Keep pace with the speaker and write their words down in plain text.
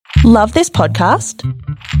Love this podcast?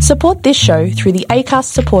 Support this show through the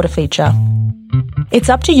Acast supporter feature. It's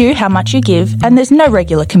up to you how much you give, and there's no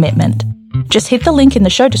regular commitment. Just hit the link in the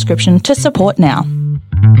show description to support now.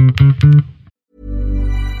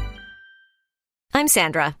 I'm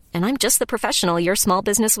Sandra, and I'm just the professional your small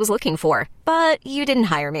business was looking for. But you didn't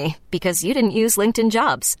hire me because you didn't use LinkedIn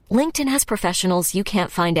Jobs. LinkedIn has professionals you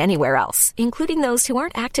can't find anywhere else, including those who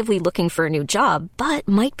aren't actively looking for a new job, but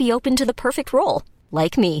might be open to the perfect role,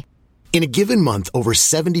 like me. In a given month, over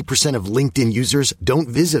 70% of LinkedIn users don't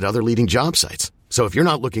visit other leading job sites. So if you're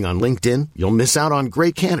not looking on LinkedIn, you'll miss out on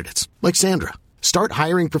great candidates like Sandra. Start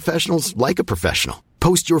hiring professionals like a professional.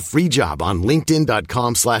 Post your free job on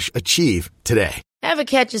linkedin.com/achieve today. Ever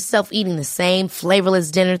catch yourself eating the same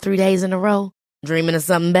flavorless dinner 3 days in a row? Dreaming of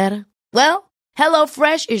something better? Well,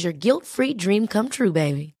 HelloFresh is your guilt-free dream come true,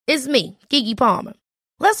 baby. It's me, Keke Palmer.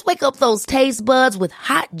 Let's wake up those taste buds with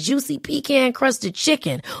hot, juicy pecan-crusted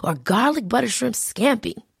chicken or garlic butter shrimp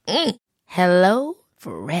scampi. Hello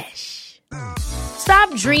Fresh.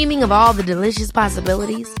 Stop dreaming of all the delicious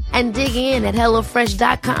possibilities and dig in at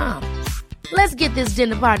HelloFresh.com. Let's get this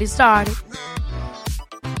dinner party started.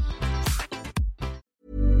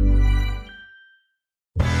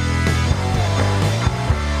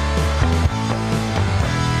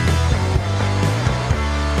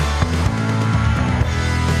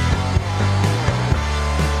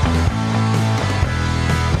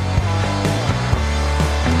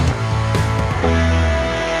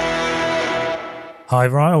 Hi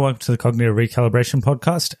everyone, welcome to the Cognitive Recalibration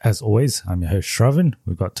Podcast. As always, I'm your host Shravan.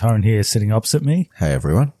 We've got Tyrone here sitting opposite me. Hey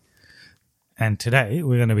everyone. And today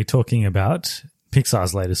we're going to be talking about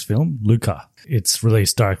Pixar's latest film, Luca. It's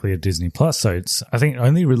released directly at Disney Plus, so it's, I think,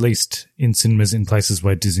 only released in cinemas in places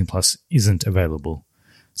where Disney Plus isn't available.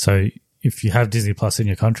 So if you have Disney Plus in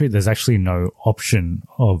your country, there's actually no option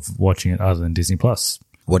of watching it other than Disney Plus.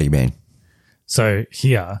 What do you mean? So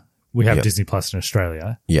here we have Yep. Disney Plus in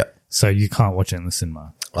Australia. Yep. So you can't watch it in the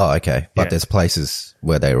cinema. Oh, okay. But Yeah. there's places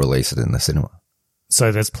where they release it in the cinema.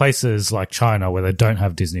 So there's places like China where they don't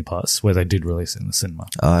have Disney Plus, where they did release it in the cinema.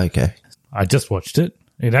 Oh, okay. I just watched it.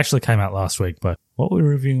 It actually came out last week, but what were we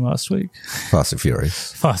reviewing last week? Fast and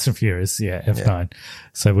Furious. Fast and Furious, yeah, F9.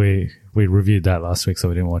 So we reviewed that last week, so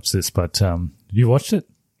we didn't watch this. But you watched it?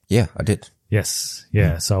 Yeah, I did. Yes,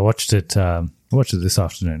 yeah. So I watched it. Watched it this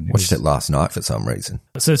afternoon. Watched it last night for some reason.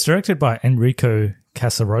 So it's directed by Enrico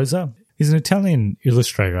Casarosa. He's an Italian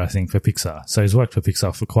illustrator, I think, for Pixar. So he's worked for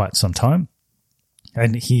Pixar for quite some time.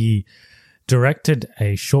 And he directed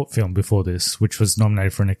a short film before this, which was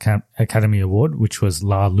nominated for an Academy Award, which was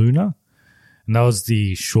La Luna. And that was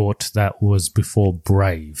the short that was before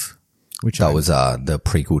Brave. Which That was the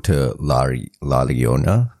prequel to La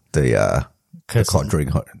Llorona, the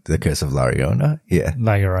Conjuring, the Curse of La Llorona. Yeah.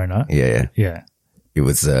 La Llorona. Yeah. Yeah. It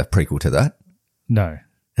was a prequel to that. No.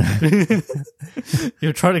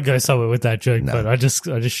 You're trying to go somewhere with that joke, No. but I just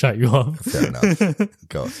shut you off. Fair enough.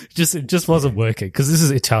 God. It just wasn't working because this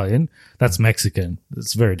is Italian. That's Mexican.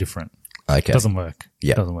 It's very different. Okay. Doesn't work.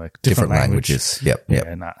 Yeah. Doesn't work. Different language. languages. Yep. Yep.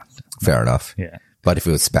 Yeah, nah. Fair enough. Yeah. But if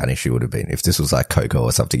it was Spanish, it would have been. If this was like Coco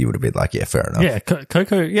or something, you would have been like, yeah, fair enough. Yeah,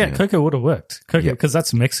 Coco. Yeah, Coco would have worked. Coco, Yeah. because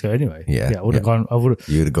that's Mexico anyway. Yeah, I would have yeah. gone. I would have.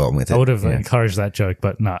 You would have gone with it. I would have Yeah. encouraged that joke,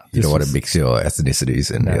 but nah. You don't want to mix your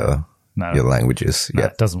ethnicities and your languages. Nah, Yeah.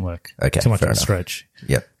 it doesn't work. Okay, Too much fair of a enough. stretch.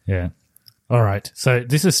 Yep. Yeah. All right. So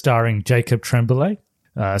this is starring Jacob Tremblay.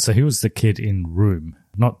 So he was the kid in Room,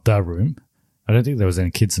 not The Room. I don't think there was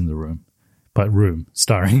any kids in The Room, but Room,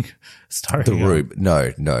 starring The room.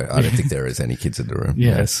 No, I don't think there is any kids in the room.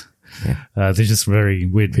 Yes. They're just very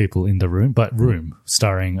weird people in The Room, but Room,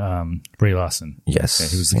 starring Brie Larson. Yes. Yeah,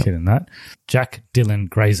 he was the kid in that. Jack Dylan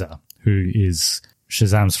Grazer, who is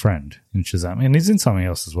Shazam's friend in Shazam. And he's in something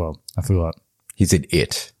else as well. I forgot. He's in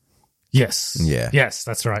It. Yes. Yeah. Yes,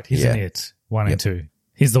 that's right. He's Yeah. in It 1 and 2.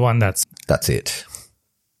 He's the one that's... That's it.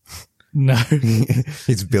 No.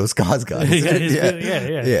 He's Bill Skarsgård.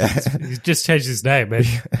 Yeah. He's just changed his name, and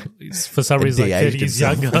he's for some reason like 30 years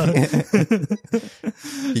younger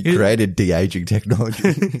He created de-aging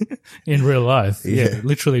technology. in real life. Yeah,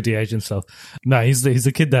 literally de-aged himself. No, he's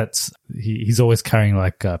the kid that's he's always carrying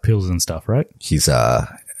like pills and stuff, right? He's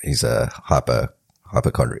a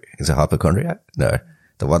hypochondriac. Is it hypochondriac? No,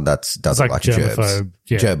 the one that doesn't like like germs. germaphobe.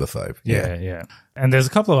 Yeah. Germaphobe. Yeah. And there's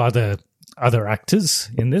a couple of other actors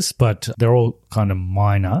in this, but they're all kind of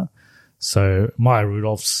minor. So Maya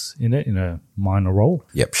Rudolph's in it in a minor role.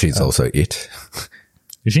 Yep, she's also It.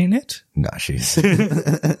 Is she in it? No, she's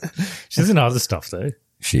She's in other stuff though.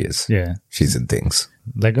 she is. Yeah. She's in things.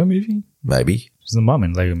 Lego Movie? Maybe. She's the mum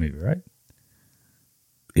in Lego Movie, right?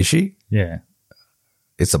 Is she? Yeah.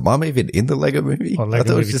 Is the mum even in the Lego movie? Oh, I Lego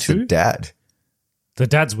thought it was Movie just 2? the dad. The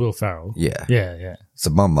dad's Will Ferrell. Yeah. Yeah. It's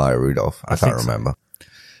the mum Maya Rudolph. I can't think so. remember.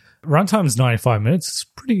 Runtime's 95 minutes.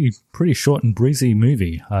 It's pretty short and breezy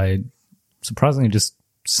movie. I surprisingly just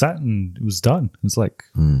sat and it was done. It was like,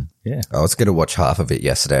 yeah. I was going to watch half of it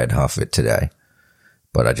yesterday and half of it today,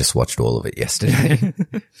 but I just watched all of it yesterday.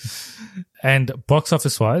 And box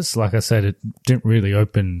office wise, like I said, it didn't really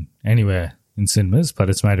open anywhere in cinemas, but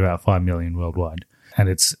it's made about 5 million worldwide. And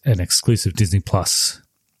it's an exclusive Disney Plus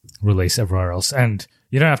release everywhere else. And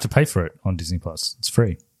you don't have to pay for it on Disney Plus. It's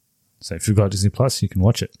free. So if you've got Disney Plus, you can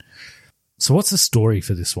watch it. So what's the story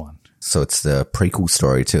for this one? So it's the prequel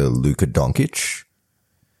story to Luka Doncic,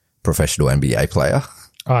 professional NBA player.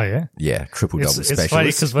 Oh, yeah? Yeah, triple-double specialist. It's funny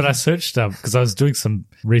because when I searched up, because I was doing some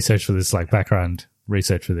research for this, like background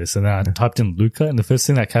research for this, and then I typed in Luka, and the first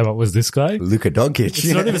thing that came up was this guy. Luka Doncic. It's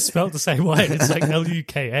not even spelled the same way. It's like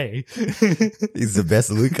Luka. He's the best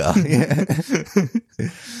Luka. Yeah.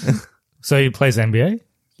 So he plays NBA?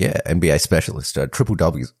 Yeah, NBA specialist,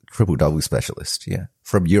 triple-double specialist, yeah.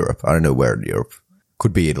 From Europe. I don't know where in Europe.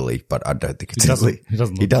 Could be Italy, but I don't think it's Italy.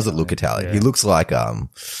 He doesn't look Italian. Yeah. He looks like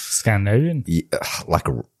Scandinavian? like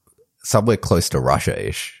somewhere close to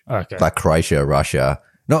Russia-ish. Okay. Like Croatia, Russia.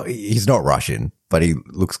 No, he's not Russian, but he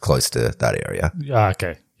looks close to that area.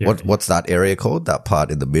 Okay. Yeah. What's that area called? That part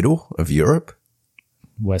in the middle of Europe?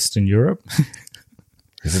 Western Europe?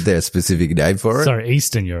 Isn't there a specific name for it? Sorry,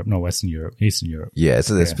 Eastern Europe, not Western Europe. Eastern Europe. Yeah, is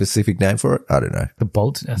there a specific name for it? I don't know. The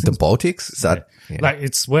Baltics? The Baltics? Is that? Yeah. Yeah. Like,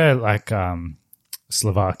 it's where, like,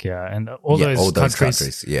 Slovakia and all those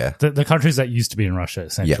countries. Yeah. The countries that used to be in Russia,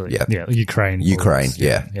 essentially. Yeah. Yeah, Ukraine.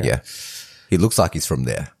 Yeah. He looks like he's from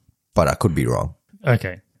there, but I could be wrong.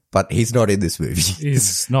 Okay. But he's not in this movie.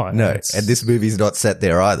 He's not. No, and this movie's not set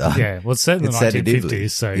there either. Yeah, well, it's set in the It's set in 1950s, Italy.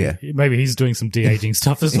 so Yeah. maybe he's doing some de-aging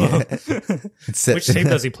stuff as well. It's set Which team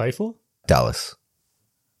does he play for? Dallas.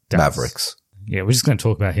 Mavericks. Yeah, we're just going to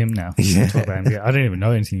talk about him now. Yeah. Talk about him. Yeah, I don't even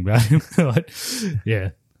know anything about him. But, yeah,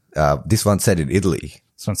 This one's set in Italy.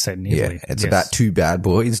 it's not set in Italy. Yeah, it's Yes. about two bad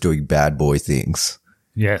boys doing bad boy things.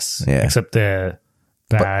 Yes, Yeah. except they're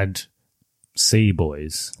bad sea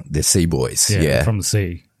boys. They're sea boys. Yeah, Yeah. from the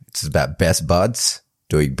sea. It's about best buds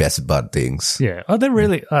doing best bud things. Yeah. Oh, they're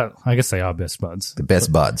really, I guess they are best buds. The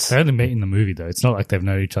best buds. They only meet in the movie, though. It's not like they've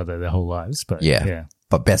known each other their whole lives, but Yeah. yeah.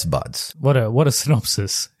 But best buds. What a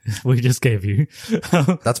synopsis we just gave you.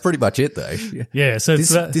 That's pretty much it, though. Yeah, so it's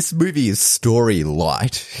This movie is story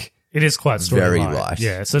light. it is quite story very light. light.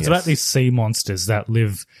 Yeah, so it's Yes. about these sea monsters that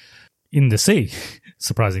live in the sea,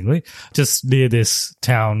 surprisingly, just near this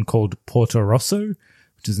town called Porto Rosso,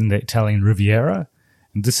 which is in the Italian Riviera.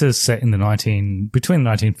 And this is set in between the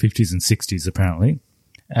 1950s and 60s, apparently.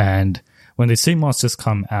 And when the sea monsters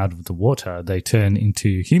come out of the water, they turn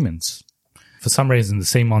into humans. For some reason, the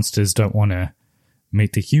sea monsters don't want to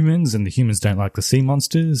meet the humans, and the humans don't like the sea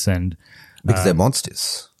monsters, and Because they're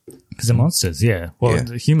monsters. because they're monsters, yeah. Well, Yeah.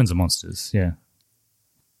 the humans are monsters, yeah.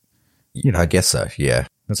 You know, I guess so, yeah.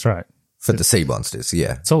 that's right. For the sea monsters,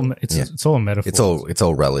 yeah. It's all a metaphor. It's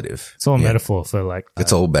all relative. It's all a Yeah. metaphor for like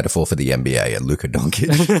It's all metaphor for the NBA and Luka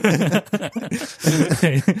Doncic.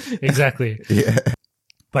 exactly. Yeah.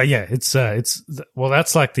 But yeah, it's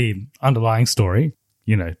that's like the underlying story.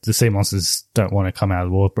 You know, the sea monsters don't want to come out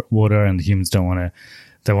of the water, and the humans don't want to.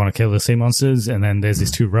 They want to kill the sea monsters, and then there's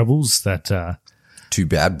these two rebels that Two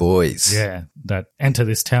bad boys. that enter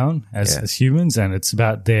this town as humans, and it's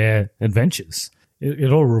about their adventures.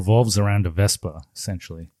 It all revolves around a Vespa,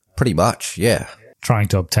 essentially, Pretty much, yeah. trying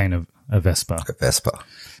to obtain a Vespa. A Vespa.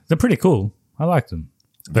 They're pretty cool. I like them.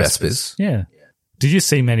 Vespers? Yeah. Did you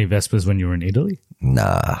see many Vespas when you were in Italy?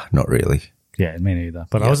 Nah, not really. Yeah, me neither.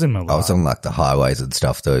 But I was in Milan. I was on like the highways and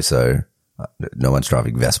stuff though, so no one's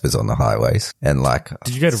driving Vespers on the highways. And like,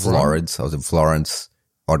 Did you go to Rome? Florence? I was in Florence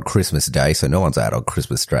on Christmas Day, so no one's out on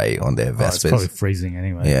Christmas Day on their Oh, it's Vespers. probably freezing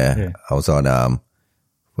anyway. yeah. I was on I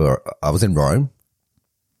was in Rome.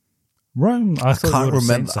 Rome, I thought I you would have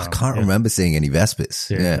seen some. can't remember seeing any Vespers.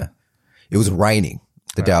 Yeah. Yeah. It was raining.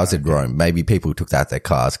 The day I was in Rome. Maybe people took out their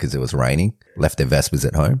cars because it was raining, left their Vespers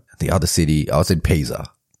at home. The other city, I was in Pisa.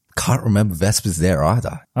 Can't remember Vespers there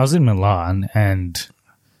either. I was in Milan, and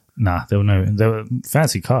there were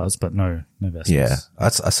fancy cars, but no Vespas. Yeah. I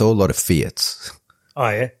saw a lot of Fiats. Oh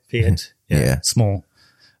yeah, Fiat. Yeah. Small.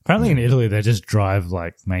 Apparently in Italy they just drive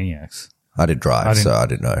like maniacs. I didn't drive, so I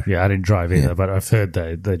didn't know. Yeah, I didn't drive either, but I've heard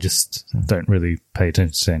they just don't really pay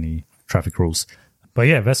attention to any traffic rules. But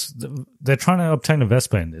yeah, they're trying to obtain a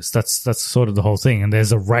Vespa in this. That's sort of the whole thing. And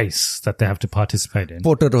there's a race that they have to participate in.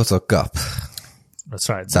 Porto Rosso Cup. That's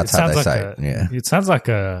right. That's how they say it. Yeah. It sounds like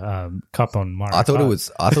a cup on Mario. I thought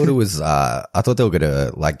Kart. it was. I thought they were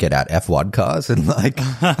gonna like get out F1 cars and like.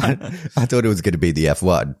 I thought it was gonna be the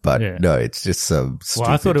F1, but Yeah. no, it's just some. Well,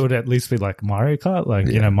 I thought it would at least be like Mario Kart, like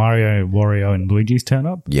you know, Mario, Wario, and Luigi's turn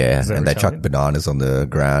up. Yeah, Is that and they Italian? chuck bananas on the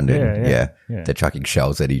ground, and Yeah. they're chucking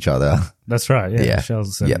shells at each other. That's right. Yeah, Yeah.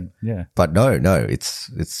 shells. And, Yep. Yeah. But no, it's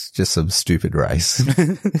just some stupid race.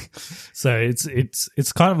 So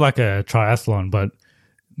it's kind of like a triathlon, but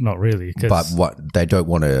not really. 'cause But what they don't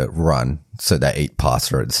want to run, so they eat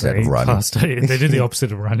pasta instead they of running. pasta. They do the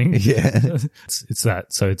opposite of running. Yeah. it's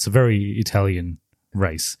that. So it's a very Italian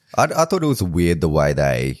race. I thought it was weird the way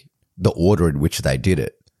the order in which they did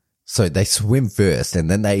it. So they swim first and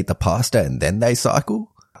then they eat the pasta and then they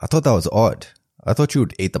cycle. I thought that was odd. I thought you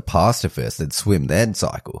would eat the pasta first, then swim, then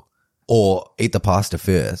cycle. Or eat the pasta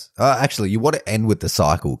first. Actually, you want to end with the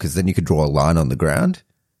cycle because then you could draw a line on the ground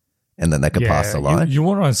and then they could pass the line. You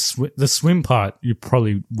want to the swim part. You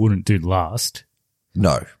probably wouldn't do last.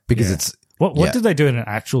 No, because Yeah. it's... What yeah. did they do in an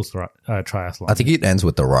actual triathlon? I think it ends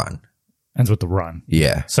with the run. Ends with the run.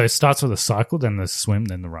 Yeah. So it starts with a cycle, then the swim,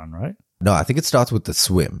 then the run, right? No, I think it starts with the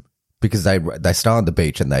swim because they start on the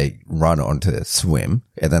beach and they run onto the swim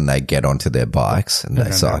and then they get onto their bikes and And they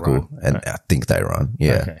then they cycle run. and Okay. I think they run.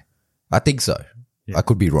 Yeah. Okay. I think so. Yeah. I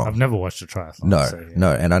could be wrong. I've never watched a triathlon. No, so, yeah.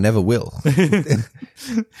 no, and I never will.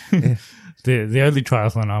 The only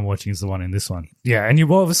triathlon I'm watching is the one in this one. Yeah, and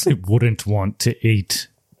you obviously wouldn't want to eat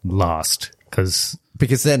last because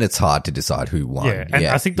Because then it's hard to decide who won. yeah, and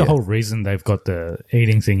I think the whole reason they've got the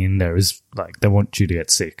eating thing in there is like they want you to get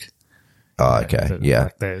sick. Oh, okay. So, Yeah.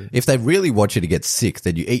 like, they- If they really want you to get sick,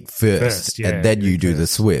 then you eat first yeah, and then you you eat do the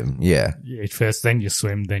swim. Yeah. You eat first, then you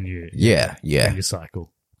swim, then you Yeah. Yeah. then you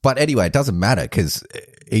cycle. But anyway, it doesn't matter because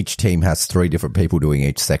each team has 3 different people doing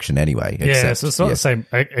each section anyway. Yeah, except- so it's not the same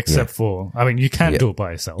except for I mean you can do it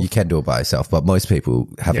by yourself. You can do it by yourself, but most people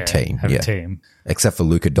have Yeah, a team. Have yeah. a team. Except for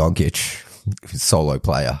Luka Doncic, solo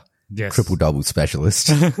player, Yes. triple-double specialist,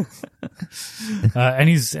 And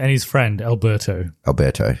his friend Alberto.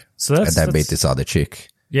 Alberto. So that's And they meet this other chick,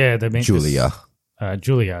 Yeah, they meet Julia. this,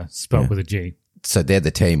 Julia, spelled with a G. So they're the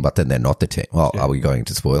team, but then they're not the team. Well, are we going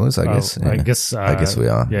into spoilers? I guess. I Yeah. guess. I guess we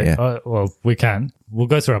are. Yeah. Well, we can. We'll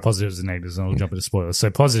go through our positives and negatives, and we'll jump into spoilers. So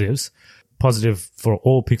positives. Positive for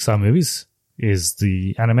all Pixar movies is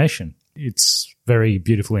the animation. It's very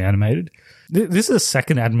beautifully animated. This is the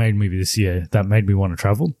second animated movie this year that made me want to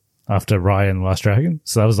travel after Raya and the Last Dragon.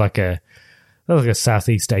 So that was like a nice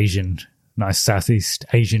Southeast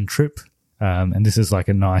Asian trip. And this is like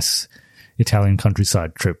a nice Italian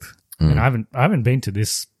countryside trip. And I haven't been to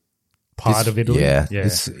this part of Italy. Yeah.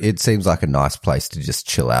 It seems like a nice place to just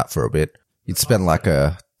chill out for a bit. You'd spend like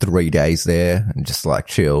 3 days there and just like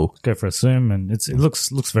chill. Go for a swim, and it looks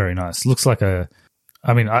very nice. Looks like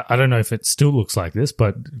I mean, I don't know if it still looks like this,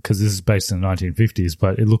 but because this is based in the 1950s,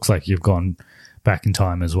 but it looks like you've gone back in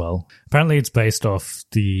time as well. Apparently, it's based off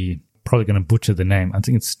probably going to butcher the name. I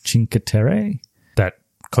think it's Cinque Terre, that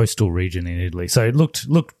coastal region in Italy. So it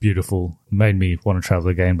looked beautiful. Made me want to travel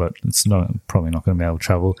again, but it's probably not going to be able to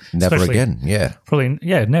travel. Never Especially- again. Yeah. Probably,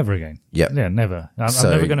 never again. Yep. Yeah, never. I'm So-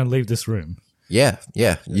 never going to leave this room. Yeah,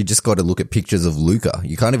 yeah. You just got to look at pictures of Luca.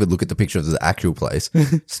 You can't even look at the picture of the actual place.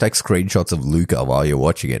 Just take screenshots of Luca while you're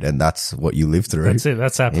watching it, and that's what you live through. That's it.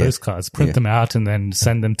 That's our postcards. Print them out and then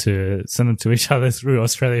send them to each other through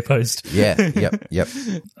Australia Post. Yeah, yep.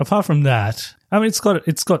 Apart from that, I mean, it's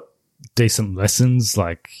got decent lessons,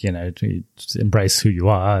 like, you know, to embrace who you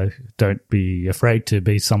are. Don't be afraid to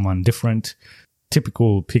be someone different.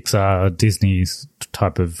 Typical Pixar, Disney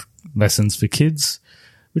type of lessons for kids,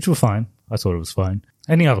 which were fine. I thought it was fine.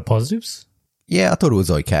 Any other positives? Yeah, I thought it was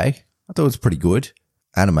okay. I thought it was pretty good.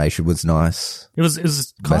 Animation was nice. It was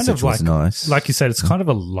kind Message of like, was nice. like you said, it's kind of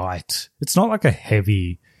a light. It's not like a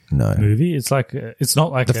heavy No. movie. It's like, it's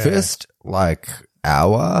not like The first,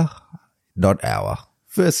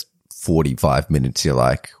 first 45 minutes, you're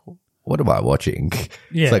like, what am I watching?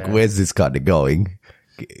 Yeah. It's like, where's this kind of going?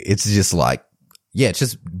 It's just like, yeah, it's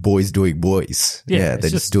just boys doing boys. Yeah, Yeah, it's they're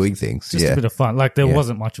just doing things. just Yeah. a bit of fun. Like there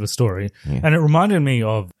wasn't much of a story, and it reminded me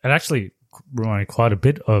quite a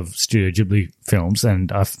bit of Studio Ghibli films.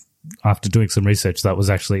 And after doing some research, that was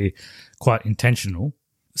actually quite intentional.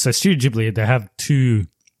 So Studio Ghibli, they have two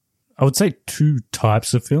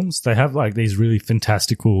types of films. They have like these really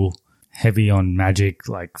fantastical, heavy on magic,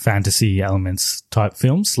 like fantasy elements type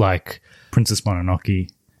films, like Princess Mononoke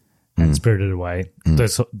and Spirited Away,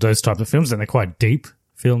 those type of films, and they're quite deep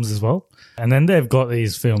films as well. And then they've got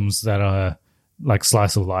these films that are like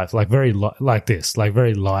slice of life, like very like this, like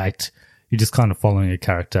very light. You're just kind of following a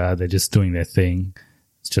character; they're just doing their thing.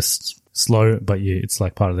 It's just slow, but it's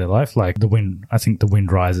like part of their life. Like The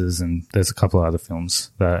Wind Rises, and there's a couple of other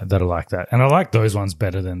films that are like that. And I like those ones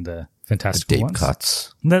better than the fantastical deep ones.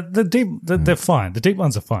 cuts. They're fine. The deep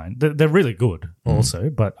ones are fine. They're really good also,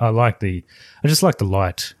 but I just like the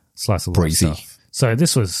light slice of life breezy stuff. So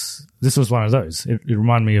this was one of those. It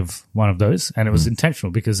reminded me of one of those, and it was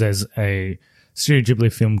intentional because there's a Studio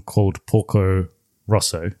Ghibli film called Porco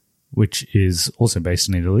Rosso, which is also based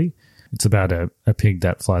in Italy. It's about a pig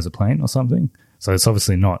that flies a plane or something. So it's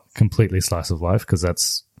obviously not completely slice of life because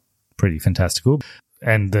that's pretty fantastical.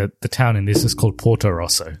 And the town in this is called Porto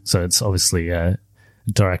Rosso. So it's obviously a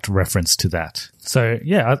direct reference to that. So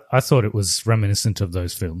yeah, I thought it was reminiscent of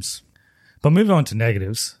those films. But moving on to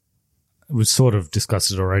negatives, we've sort of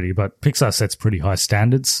discussed it already, but Pixar sets pretty high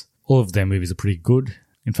standards. All of their movies are pretty good.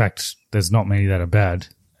 In fact, there's not many that are bad.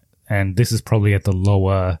 And this is probably at the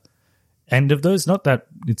lower end of those. Not that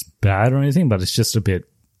it's bad or anything, but it's just a bit...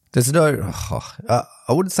 There's no... I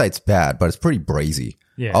wouldn't say it's bad, but it's pretty breezy.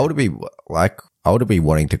 Yeah. I would be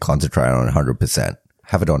wanting to concentrate on it 100%.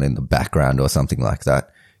 Have it on in the background or something like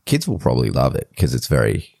that. Kids will probably love it because it's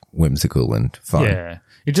very whimsical and fun. Yeah.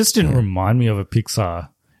 It just didn't remind me of a Pixar.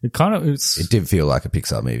 It did feel like a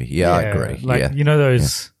Pixar movie. Yeah, I agree. Like, you know,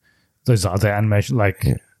 those other animation, like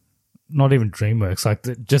not even DreamWorks,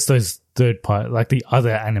 like just those third party, like the other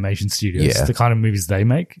animation studios, the kind of movies they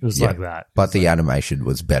make. It was like that. But the animation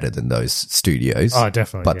was better than those studios. Oh,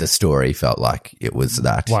 definitely. But the story felt like it was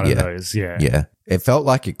that. One of those, yeah. Yeah. It felt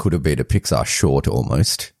like it could have been a Pixar short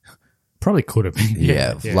almost. Probably could have been.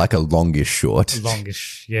 Yeah. Like a longish short.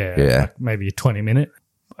 Longish, like maybe a 20-minute.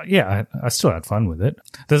 Yeah, I still had fun with it.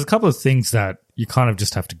 There's a couple of things that you kind of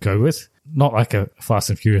just have to go with. Not like a Fast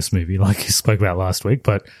and Furious movie like you spoke about last week,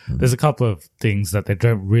 but there's a couple of things that they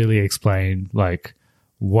don't really explain, like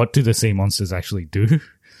what do the sea monsters actually do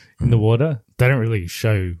in the water? They don't really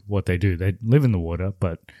show what they do. They live in the water,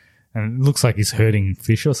 and it looks like he's herding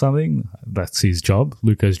fish or something. That's his job,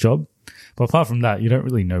 Luca's job. But apart from that, you don't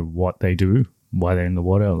really know what they do, why they're in the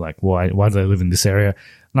water, like why do they live in this area.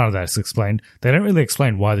 None of that's explained. They don't really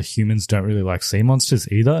explain why the humans don't really like sea monsters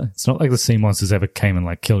either. It's not like the sea monsters ever came and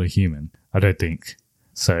like killed a human, I don't think.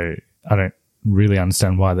 So I don't really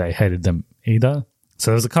understand why they hated them either.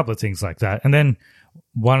 So there's a couple of things like that. And then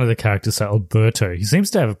one of the characters, so Alberto, he seems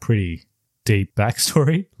to have a pretty deep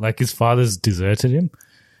backstory. Like his father's deserted him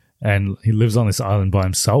and he lives on this island by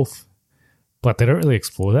himself. But they don't really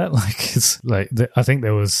explore that. Like it's like I think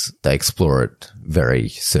they explore it very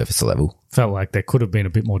surface level. Felt like there could have been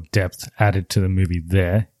a bit more depth added to the movie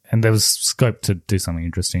there, and there was scope to do something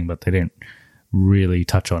interesting, but they didn't really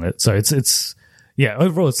touch on it. So it's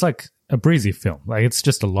overall it's like a breezy film. Like it's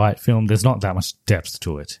just a light film. There's not that much depth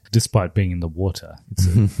to it, despite being in the water.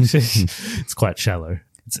 It's quite shallow,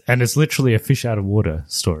 and it's literally a fish out of water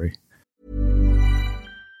story.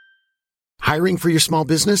 Hiring for your small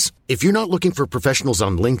business? If you're not looking for professionals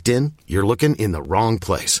on LinkedIn, you're looking in the wrong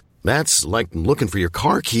place. That's like looking for your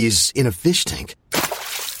car keys in a fish tank.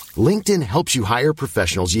 LinkedIn helps you hire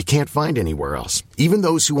professionals you can't find anywhere else, even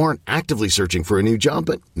those who aren't actively searching for a new job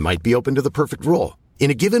but might be open to the perfect role.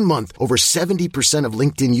 In a given month, over 70% of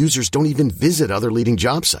LinkedIn users don't even visit other leading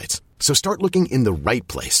job sites. So start looking in the right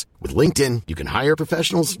place. With LinkedIn, you can hire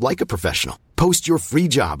professionals like a professional. Post your free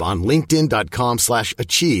job on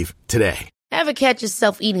linkedin.com/achieve today. Ever catch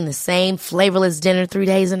yourself eating the same flavorless dinner 3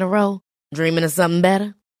 days in a row? Dreaming of something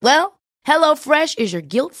better? Well, HelloFresh is your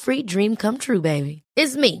guilt-free dream come true, baby.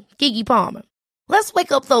 It's me, Keke Palmer. Let's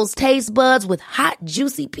wake up those taste buds with hot,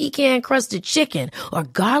 juicy pecan-crusted chicken or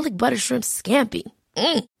garlic butter shrimp scampi.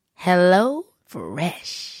 Hello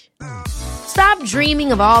Fresh. Stop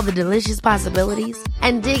dreaming of all the delicious possibilities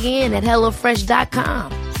and dig in at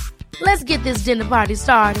HelloFresh.com. Let's get this dinner party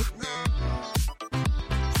started.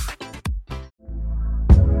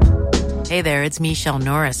 Hey there, it's Michelle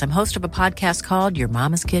Norris. I'm host of a podcast called Your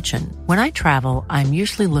Mama's Kitchen. When I travel, I'm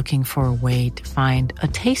usually looking for a way to find a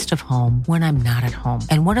taste of home when I'm not at home.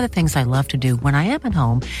 And one of the things I love to do when I am at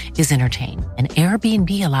home is entertain. And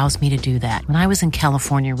Airbnb allows me to do that. When I was in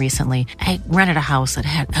California recently, I rented a house that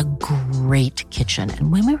had a great kitchen.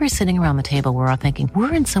 And when we were sitting around the table, we're all thinking,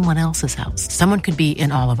 we're in someone else's house. Someone could be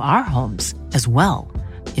in all of our homes as well.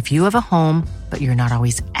 If you have a home, but you're not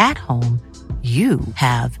always at home, you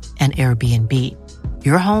have an Airbnb.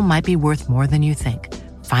 Your home might be worth more than you think.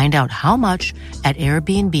 Find out how much at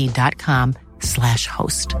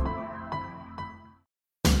airbnb.com/host.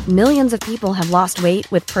 Millions of people have lost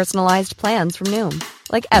weight with personalized plans from Noom.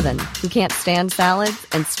 Like Evan, who can't stand salads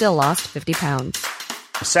and still lost 50 pounds.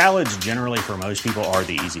 Salads generally for most people are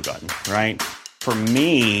the easy button, right? For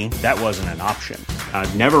me, that wasn't an option.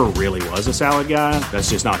 I never really was a salad guy. That's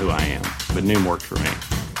just not who I am. But Noom worked for me.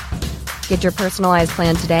 Get your personalized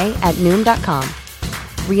plan today at Noom.com.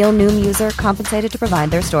 Real Noom user compensated to provide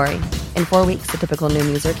their story. In 4 weeks, the typical Noom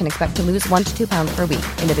user can expect to lose 1 to 2 pounds per week.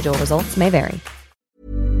 Individual results may vary.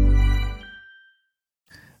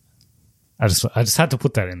 I just had to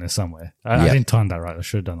put that in there somewhere. I didn't time that right. I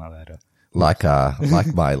should have done that later. Like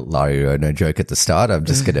my Larry Ono joke at the start, I'm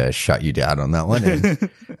just gonna shut you down on that one and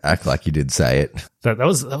act like you did say it. That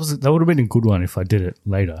would have been a good one if I did it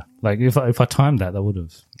later. Like if I timed that would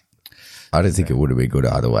have. I don't think it would have been good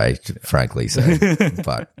either way, frankly. So,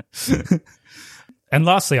 but and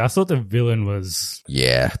lastly, I thought the villain was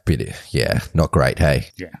not great. Hey,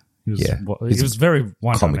 he was very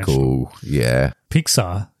one-dimensional. comical. Yeah,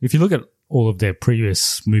 Pixar. If you look at all of their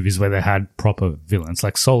previous movies where they had proper villains,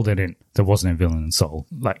 like Soul, there wasn't a villain in Soul.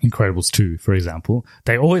 Like Incredibles 2, for example,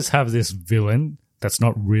 they always have this villain that's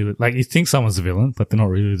not really, like, you think someone's a villain, but they're not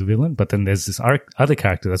really the villain. But then there's this other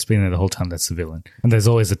character that's been there the whole time that's the villain. And there's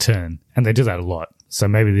always a turn. And they do that a lot. So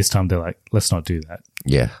maybe this time they're like, let's not do that.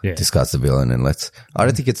 Yeah. Discuss the villain and I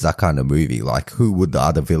don't think it's that kind of movie. Like, who would the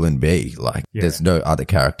other villain be? Like, there's no other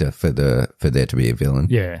character for there to be a villain.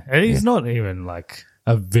 Yeah. And he's not even like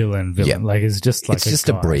a villain. Yeah. Like, it's just like it's just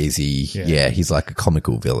a breezy. Yeah. He's like a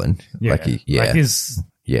comical villain. Yeah. Like he's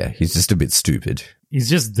just a bit stupid. He's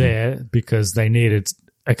just there because they needed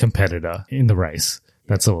a competitor in the race.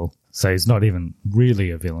 That's all. So he's not even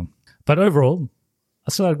really a villain. But overall,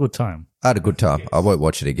 I still had a good time. I had a good time. I won't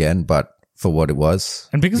watch it again, but for what it was.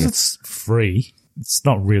 And because it's free, it's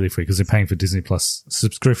not really free because you're paying for Disney Plus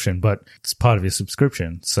subscription, but it's part of your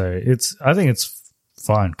subscription. So I think it's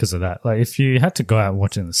fine because of that. Like if you had to go out and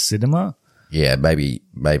watch it in the cinema. Yeah, maybe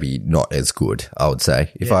not as good, I would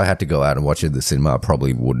say. If I had to go out and watch it in the cinema, I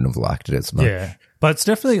probably wouldn't have liked it as much. Yeah. But it's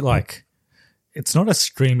definitely like, it's still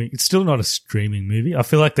not a streaming movie. I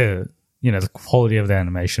feel like the quality of the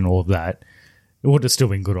animation, all of that, it would have still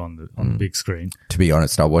been good on the big screen. To be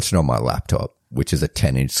honest, I watched it on my laptop, which is a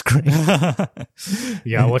 10-inch screen.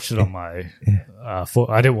 Yeah, I watched it on my,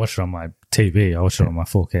 I didn't watch it on my TV. I watched it on my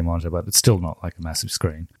 4K monitor, but it's still not like a massive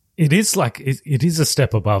screen. It is like, it is a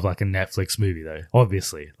step above like a Netflix movie though,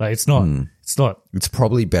 obviously. Like it's not. It's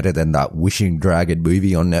probably better than that Wishing Dragon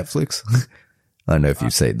movie on Netflix. I don't know if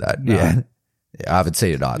you've seen that. No. Yeah. I haven't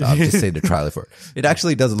seen it either. I've just seen the trailer for it. It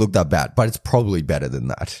actually doesn't look that bad, but it's probably better than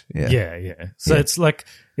that. Yeah. So it's like,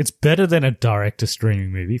 it's better than a direct to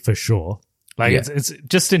streaming movie for sure. Like it's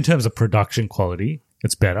just in terms of production quality,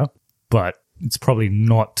 it's better, but it's probably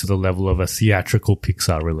not to the level of a theatrical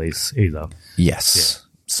Pixar release either. Yes. Yeah.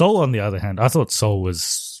 Soul, on the other hand, I thought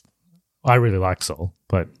I really liked Soul,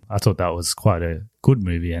 but I thought that was quite a good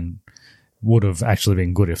movie and would have actually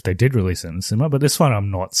been good if they did release it in the cinema. But this one, I'm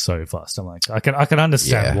not so fussed. I'm like, I can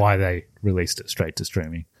understand why they released it straight to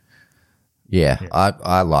streaming. Yeah.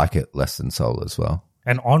 I like it less than Soul as well.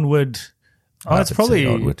 And Onward, it's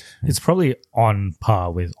probably on par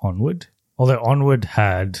with Onward. Although Onward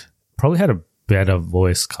probably had a better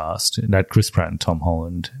voice cast. It had Chris Pratt and Tom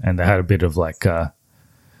Holland, and they had a bit of like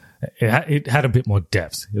it had a bit more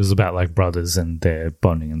depth. It was about like brothers and their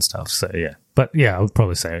bonding and stuff. So yeah, but yeah, I would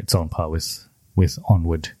probably say it's on par with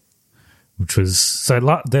Onward, which was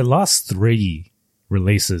their last 3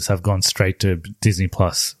 releases have gone straight to Disney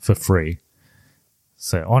Plus for free.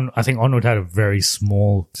 So I think Onward had a very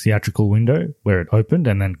small theatrical window where it opened,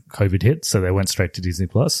 and then COVID hit, so they went straight to Disney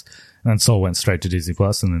Plus, and then Soul went straight to Disney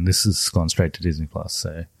Plus, and then this has gone straight to Disney Plus.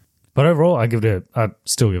 So, but overall, I'd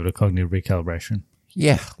still give it a cognitive recalibration.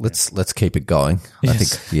 Yeah, let's keep it going.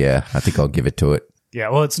 Yes. I think I'll give it to it. Yeah,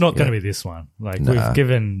 well, it's not going to be this one. Like we've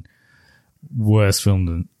given worse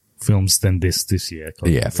films than this year.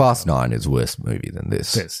 Yeah, Fast 9 is worse movie than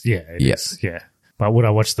this. It is. Yeah. But would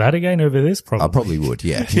I watch that again over this? Probably. I probably would.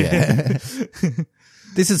 Yeah.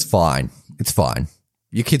 This is fine. It's fine.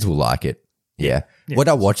 Your kids will like it. Yeah. When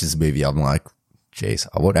I watch this movie, I'm like, geez,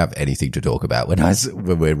 I won't have anything to talk about when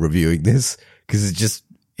we're reviewing this because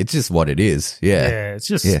it's just what it is. Yeah. Yeah. It's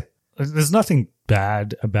just, there's nothing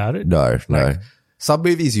bad about it. No. Some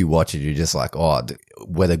movies you watch and you're just like, oh,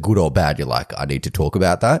 whether good or bad, you're like, I need to talk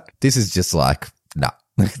about that. This is just like, nah,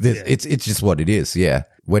 it's just what it is. Yeah.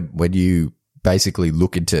 When you basically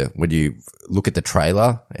when you look at the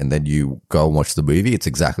trailer and then you go and watch the movie, it's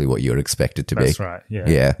exactly what you'd expect it to be. That's right.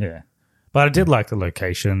 Yeah. But I did like the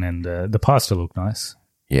location and the pasta looked nice.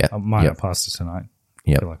 Yeah. I might have pasta tonight.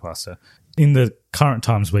 Yeah. I feel like pasta. In the current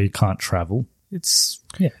times where you can't travel, it's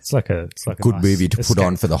like a good nice movie to escape. put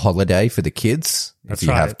on for the holiday for the kids. That's if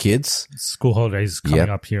you right. have kids. School holidays coming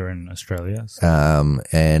up here in Australia. So.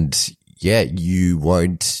 And yeah, you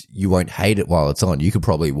won't hate it while it's on. You could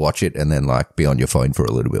probably watch it and then like be on your phone for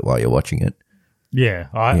a little bit while you're watching it. Yeah,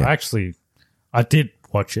 I did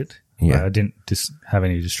watch it. Yeah. I didn't have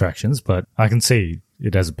any distractions, but I can see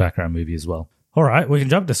it as a background movie as well. All right, we can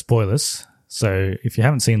jump to spoilers. So if you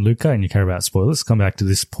haven't seen Luca and you care about spoilers, come back to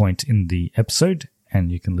this point in the episode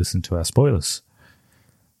and you can listen to our spoilers.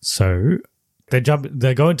 So they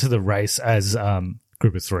go into the race as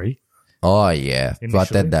group of 3. Oh yeah, but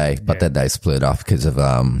then they split up because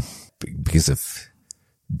of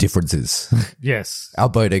differences. Yes,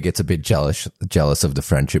 Alberto gets a bit jealous of the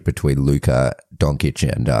friendship between Luca Doncic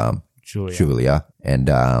and Julia,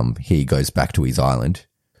 and he goes back to his island.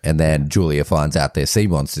 And then Julia finds out they're sea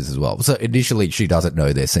monsters as well. So initially she doesn't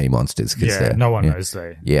know they're sea monsters. No one knows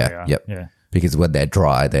they are. Yeah. Because when they're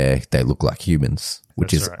dry, they look like humans,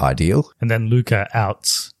 which is ideal. And then Luca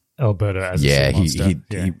outs Alberto as a sea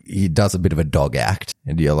monster. He does a bit of a dog act,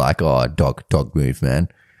 and you're like, oh, dog move, man.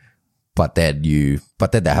 But then they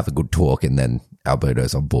have a good talk, and then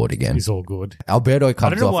Alberto's on board again. He's all good. Alberto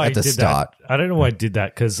comes off at the start. I don't know why he did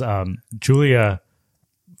that, because Julia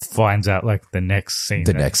finds out like the next scene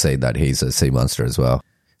that he's a sea monster as well.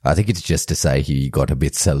 I think it's just to say he got a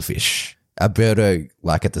bit selfish. Alberto,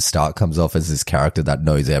 like at the start, comes off as this character that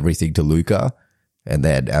knows everything to Luca, and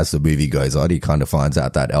then as the movie goes on, he kind of finds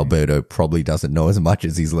out that Alberto probably doesn't know as much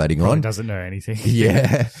as he's letting on. Doesn't know anything.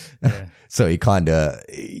 Yeah. So he kind of,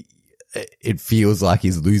 it feels like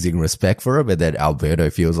he's losing respect for him, and then Alberto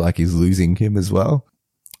feels like he's losing him as well.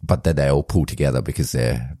 But then they all pull together because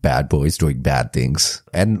they're bad boys doing bad things.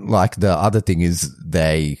 And like the other thing is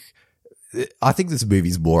I think this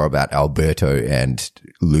movie's more about Alberto and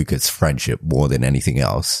Luca's friendship more than anything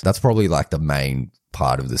else. That's probably like the main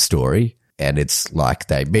part of the story. And it's like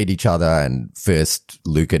they meet each other, and first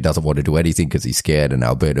Luca doesn't want to do anything because he's scared, and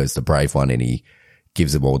Alberto's the brave one, and he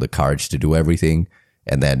gives him all the courage to do everything.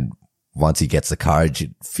 And then once he gets the courage,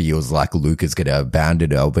 it feels like Luca's going to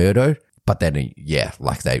abandon Alberto. But then,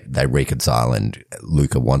 like they reconcile, and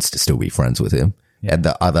Luca wants to still be friends with him. Yeah. And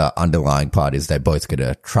the other underlying part is they're both going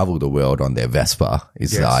to travel the world on their Vespa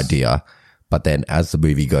is the idea. But then as the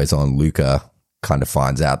movie goes on, Luca kind of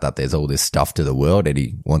finds out that there's all this stuff to the world, and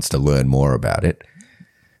he wants to learn more about it.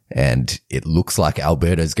 And it looks like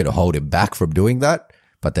Alberto's going to hold him back from doing that.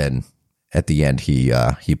 But then at the end,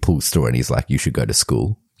 he pulls through, and he's like, you should go to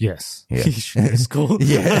school. Yes. Yeah. You should go to school.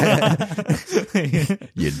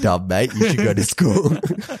 You're dumb, mate. You should go to school.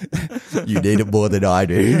 You need it more than I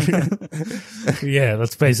do. Yeah,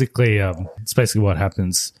 that's basically what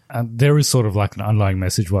happens. There is sort of like an underlying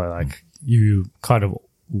message where like you kind of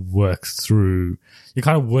you're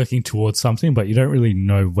kind of working towards something, but you don't really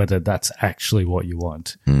know whether that's actually what you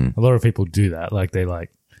want. A lot of people do that. Like they like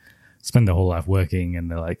spend their whole life working, and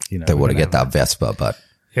they're like, they want to get that Vespa, but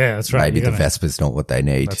yeah, that's right. Maybe the Vespa's not what they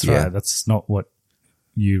need. That's right. That's not what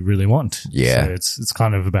you really want. Yeah. So it's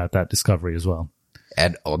kind of about that discovery as well.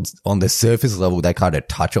 And on the surface level, they kind of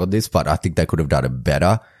touch on this, but I think they could have done it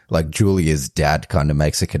better. Like Julia's dad kind of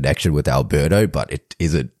makes a connection with Alberto, but it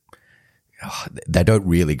isn't, they don't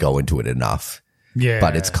really go into it enough. Yeah.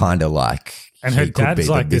 But it's kind of like, and her dad's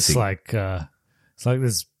like this, it's like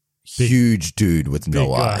this huge dude with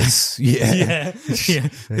no eyes. Yeah.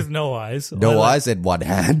 With no eyes. No eyes and one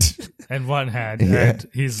hand. And one hand. Yeah. And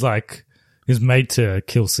he's made to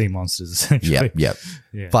kill sea monsters, essentially. Yep.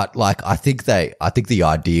 Yeah. But like, I think the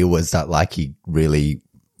idea was that like he really,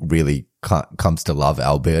 really comes to love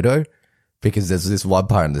Alberto, because there's this one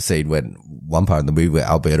part in the movie where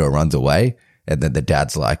Alberto runs away, and then the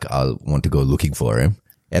dad's like, I want to go looking for him.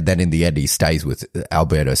 And then in the end,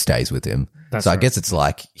 Alberto stays with him. That's so right. I guess it's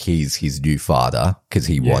like he's his new father because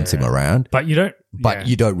he wants him around. But you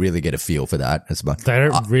don't really get a feel for that as much. They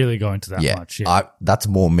don't really go into that much. Yeah. That's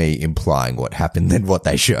more me implying what happened than what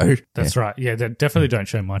they showed. That's right. Yeah, they definitely don't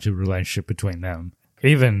show much of a relationship between them.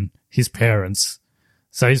 Even his parents.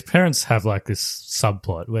 So his parents have like this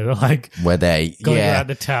subplot where they're like, going around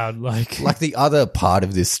the town, like the other part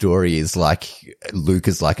of this story is like Luke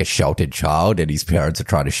is like a sheltered child, and his parents are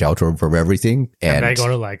trying to shelter him from everything, and they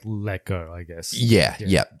gotta like let go, I guess. Yeah.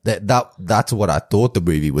 That's what I thought the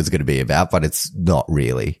movie was going to be about, but it's not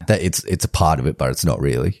really. It's a part of it, but it's not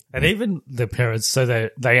really. And even the parents, so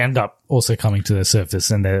they end up also coming to the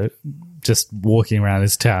surface, and they're just walking around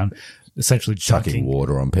this town, essentially chucking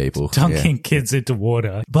water on people, dunking kids into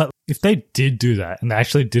water. But if they did do that, and they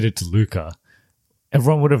actually did it to Luca,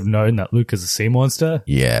 everyone would have known that Luca's a sea monster.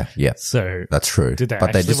 Yeah. So That's true. Did they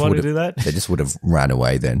But actually want to would've- do that? They just would have ran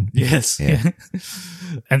away then. Yes. Yeah.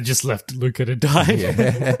 And just left Luca to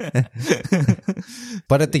die.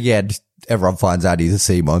 But at the end, everyone finds out he's a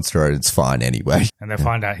sea monster and it's fine anyway. And they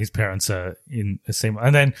find out his parents are in a sea monster.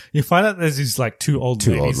 And then you find out there's these like two old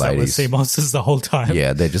ladies that were sea monsters the whole time.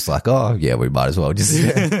 Yeah, they're just like, oh, yeah, we might as well just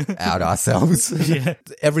out ourselves. Yeah.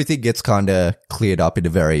 Everything gets kind of cleared up in a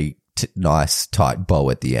very nice, tight bow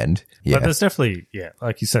at the end. Yeah. But there's definitely,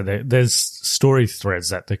 like you said, there's story threads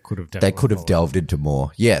that they could have definitely They could have delved into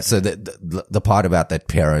more. Yeah, so the part about that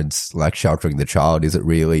parents like sheltering the child isn't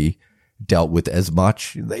really dealt with as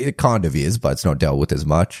much. It kind of is, but it's not dealt with as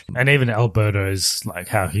much. And even Alberto's, like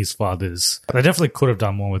how his father's, they definitely could have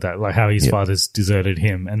done more with that, like how his father's deserted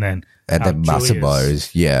him and then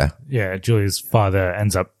Massimo's, Julia's father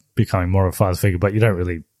ends up becoming more of a father figure, but you don't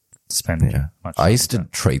really spend much. I used to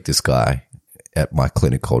treat this guy at my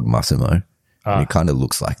clinic called Massimo. And he kind of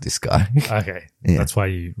looks like this guy. Okay. That's why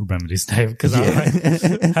you remembered his name. Because I'm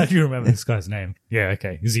like, how do you remember this guy's name? Yeah,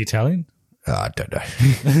 okay. Is he Italian? I don't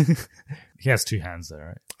know. He has two hands though,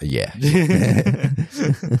 right? Yeah.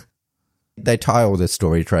 They tie all the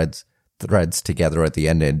story threads together at the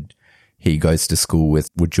end, and he goes to school with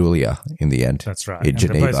Julia in the end. That's right. In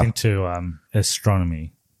Geneva. They're both into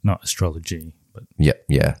astronomy, not astrology, but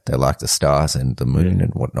Yeah. They like the stars and the moon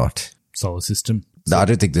and whatnot. solar system. No, I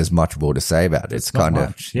don't think there's much more to say about it. It's kind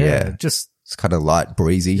of, just it's kind of light,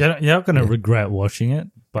 breezy. you're not going to regret watching it,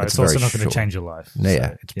 but it's also very not going to short. change your life. Yeah,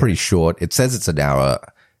 So, it's pretty short. It says it's an hour.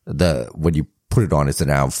 When you put it on, it's an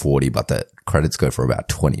hour and 40, but the credits go for about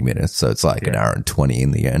 20 minutes. So it's like an hour and 20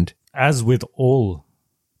 in the end. As with all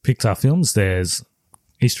Pixar films, there's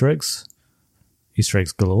Easter eggs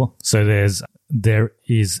galore. So there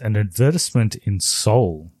is an advertisement in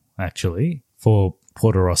Seoul actually for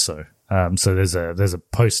Porto Rosso. So there's a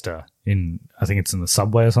poster I think it's in the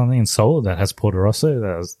subway or something in Seoul that has Porto Rosso.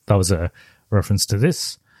 That was a reference to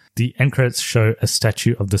this. The end credits show a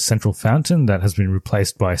statue of the central fountain that has been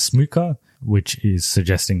replaced by Smooker, which is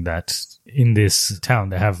suggesting that in this town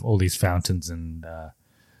they have all these fountains and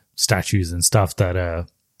statues and stuff that are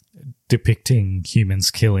depicting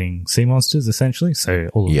humans killing sea monsters, essentially. So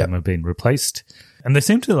all of them have been replaced. And they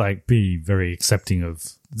seem to like be very accepting of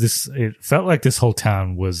this. It felt like this whole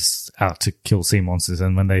town was out to kill sea monsters,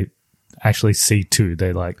 and when they actually see two,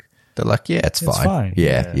 they're like, yeah, it's fine.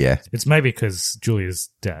 Yeah. It's maybe because Julia's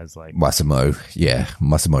dad's like Massimo. Yeah,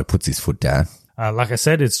 Massimo puts his foot down. Like I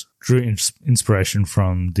said, it's drew inspiration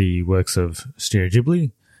from the works of Studio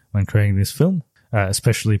Ghibli when creating this film,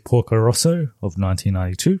 especially Porco Rosso of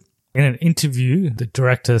 1992. In an interview, the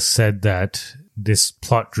director said that this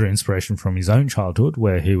plot drew inspiration from his own childhood,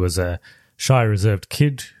 where he was a shy, reserved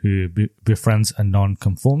kid who befriends a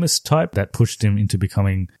non-conformist type that pushed him into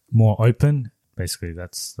becoming more open. Basically,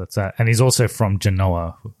 that's that. And he's also from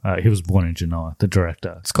Genoa. He was born in Genoa, the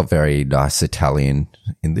director. It's got very nice Italian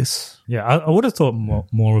in this. Yeah, I would have thought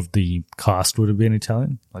more of the cast would have been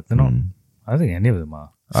Italian. Like, they're not, I don't think any of them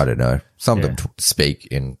are. I don't know. Some of them speak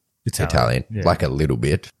in Italian, like a little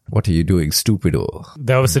bit. What are you doing, stupido?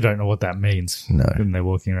 They obviously don't know what that means when they're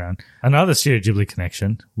walking around. Another Studio Ghibli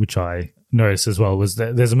connection, which I noticed as well, was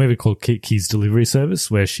that there's a movie called Kiki's Delivery Service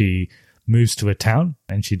where she moves to a town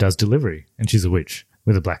and she does delivery, and she's a witch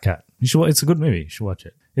with a black cat. It's a good movie. You should watch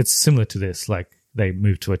it. It's similar to this, like they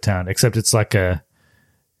move to a town, except it's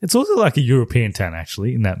also like a European town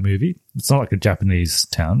actually in that movie. It's not like a Japanese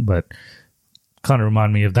town, but kind of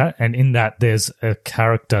remind me of that. And in that, there's a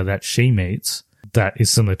character that she meets that is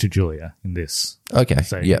similar to Julia in this. Okay.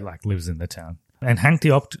 So he like lives in the town. And Hank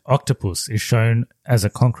the Octopus is shown as a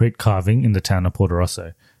concrete carving in the town of Porto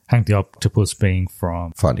Rosso. Hank the Octopus being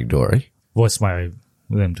from Finding Dory. Voiced by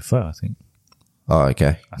Willem Dafoe, I think. Oh,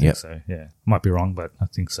 okay. I think so, yeah. Might be wrong, but I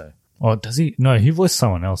think so. Or does he? No, he voiced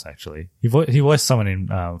someone else, actually. He voiced someone in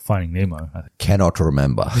Finding Nemo, I think. Cannot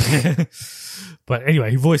remember. But anyway,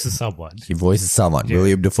 he voices someone. He voices someone. Yeah.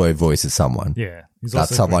 William Dafoe voices someone. Yeah.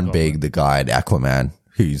 That's someone being the guy in Aquaman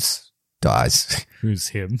who's dies. Who's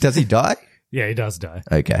him. Does he die? Yeah, he does die.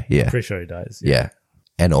 Okay, yeah. Pretty sure he dies. Yeah.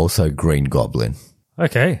 And also Green Goblin.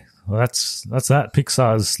 Okay. Well, that's that.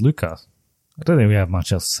 Pixar's Luca. I don't think we have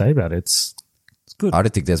much else to say about it. It's good. I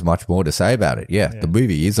don't think there's much more to say about it. Yeah. The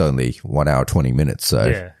movie is only 1 hour, 20 minutes. So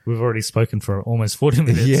yeah, we've already spoken for almost 40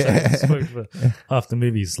 minutes. Yeah. So we spoke for half the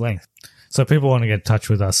movie's length. So if people want to get in touch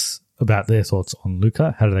with us about their thoughts on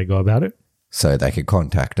Luca, how do they go about it? So they can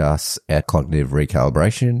contact us at Cognitive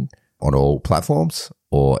Recalibration on all platforms,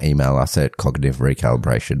 or email us at Cognitive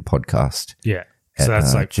Recalibration Podcast. Yeah. So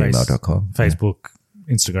that's like gmail.com. Facebook,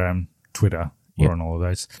 Instagram, Twitter. We're on all of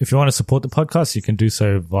those. If you want to support the podcast, you can do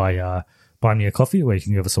so via Buy Me a Coffee, where you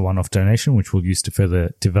can give us a one-off donation, which we'll use to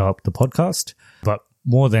further develop the podcast. But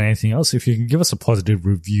more than anything else, if you can give us a positive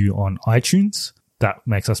review on iTunes, that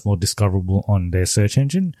makes us more discoverable on their search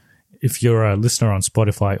engine. If you're a listener on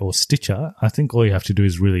Spotify or Stitcher, I think all you have to do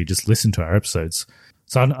is really just listen to our episodes.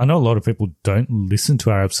 So I know a lot of people don't listen to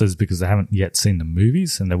our episodes because they haven't yet seen the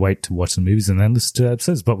movies and they wait to watch the movies and then listen to the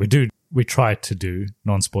episodes. But we try to do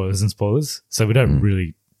non-spoilers and spoilers. So we don't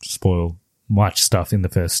really spoil much stuff in the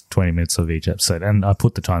first 20 minutes of each episode. And I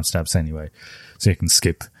put the timestamps anyway, so you can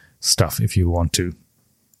skip stuff if you want to.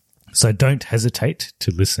 So don't hesitate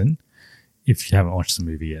to listen if you haven't watched the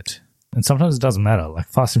movie yet. And sometimes it doesn't matter, like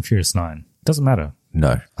Fast and Furious 9. It doesn't matter.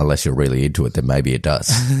 No, unless you're really into it, then maybe it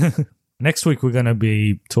does. Next week, we're going to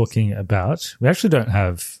be talking about... We actually don't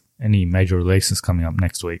have any major releases coming up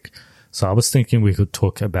next week. So I was thinking we could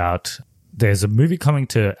talk about... There's a movie coming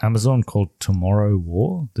to Amazon called Tomorrow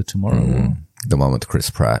War. The Tomorrow War. The one with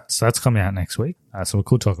Chris Pratt. So that's coming out next week. So we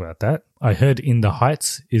could talk about that. I heard In the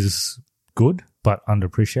Heights is good, but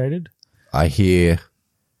underappreciated. I hear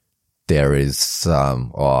there is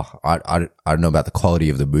some... I don't know about the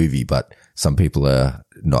quality of the movie, but some people are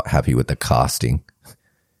not happy with the casting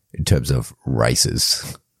in terms of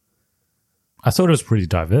races. I thought it was pretty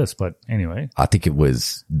diverse, but anyway. I think it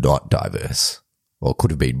was not diverse. Or it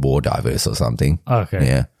could have been more diverse or something. Okay.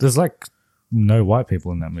 Yeah. There's like no white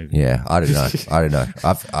people in that movie. Yeah, I don't know.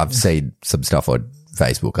 I've seen some stuff on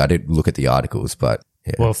Facebook. I didn't look at the articles, but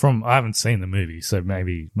yeah. Well, I haven't seen the movie, so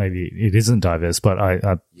maybe it isn't diverse, but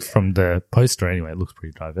I from the poster anyway, it looks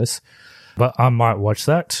pretty diverse. But I might watch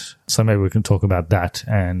that, so maybe we can talk about that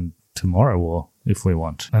and Tomorrow War if we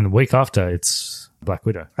want. And the week after, it's Black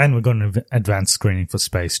Widow. And we've got an advanced screening for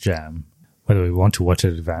Space Jam. Whether we want to watch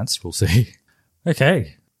it advanced, we'll see.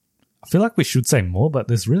 Okay. I feel like we should say more, but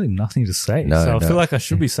there's really nothing to say. I feel like I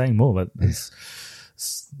should be saying more, but it's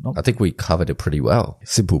not. I think we covered it pretty well.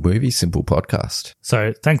 Simple movie, simple podcast.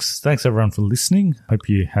 So thanks everyone for listening. Hope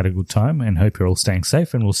you had a good time and hope you're all staying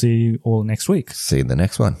safe, and we'll see you all next week. See you in the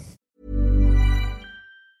next one.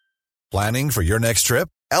 Planning for your next trip?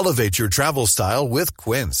 Elevate your travel style with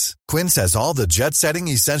Quince. Quince has all the jet-setting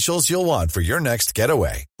essentials you'll want for your next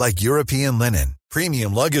getaway, like European linen,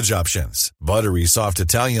 premium luggage options, buttery soft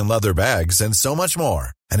Italian leather bags, and so much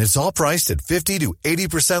more. And it's all priced at 50 to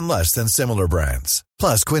 80% less than similar brands.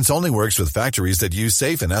 Plus, Quince only works with factories that use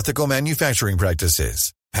safe and ethical manufacturing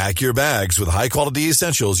practices. Pack your bags with high-quality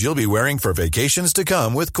essentials you'll be wearing for vacations to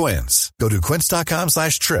come with Quince. Go to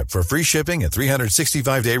quince.com/trip for free shipping and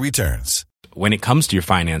 365-day returns. When it comes to your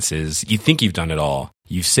finances, you think you've done it all.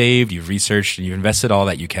 You've saved, you've researched, and you've invested all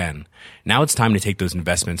that you can. Now it's time to take those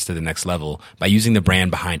investments to the next level by using the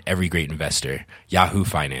brand behind every great investor, Yahoo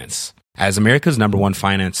Finance. As America's #1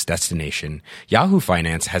 finance destination, Yahoo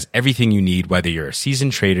Finance has everything you need, whether you're a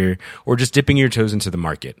seasoned trader or just dipping your toes into the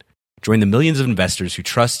market. Join the millions of investors who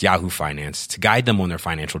trust Yahoo Finance to guide them on their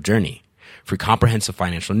financial journey. For comprehensive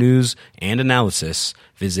financial news and analysis,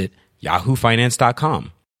 visit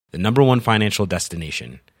yahoofinance.com, the #1 financial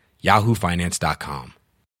destination, yahoofinance.com.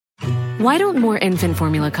 Why don't more infant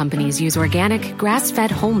formula companies use organic, grass-fed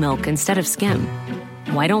whole milk instead of skim?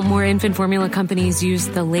 Why don't more infant formula companies use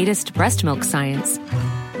the latest breast milk science?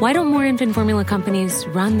 Why don't more infant formula companies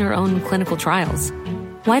run their own clinical trials?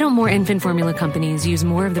 Why don't more infant formula companies use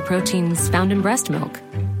more of the proteins found in breast milk?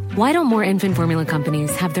 Why don't more infant formula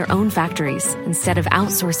companies have their own factories instead of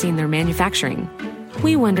outsourcing their manufacturing?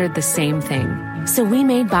 We wondered the same thing. So we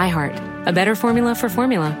made ByHeart, a better formula for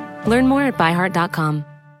formula. Learn more at byheart.com.